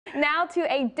Now to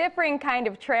a different kind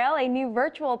of trail. A new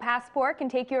virtual passport can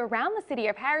take you around the city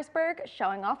of Harrisburg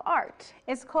showing off art.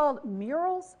 It's called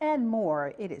Murals and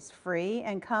More. It is free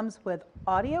and comes with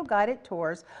audio guided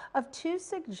tours of 2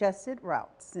 suggested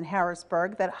routes in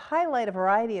Harrisburg that highlight a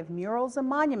variety of murals and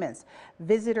monuments.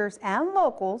 Visitors and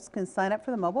locals can sign up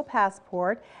for the mobile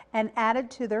passport and add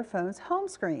it to their phone's home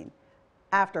screen.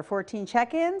 After 14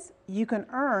 check-ins, you can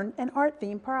earn an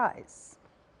art-themed prize.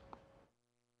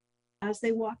 As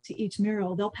they walk to each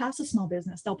mural, they'll pass a small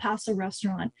business, they'll pass a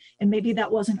restaurant, and maybe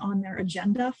that wasn't on their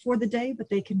agenda for the day, but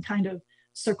they can kind of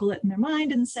circle it in their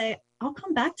mind and say, I'll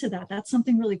come back to that. That's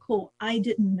something really cool. I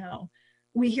didn't know.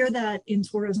 We hear that in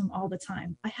tourism all the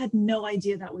time. I had no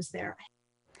idea that was there.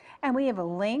 And we have a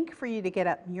link for you to get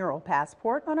a mural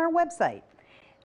passport on our website.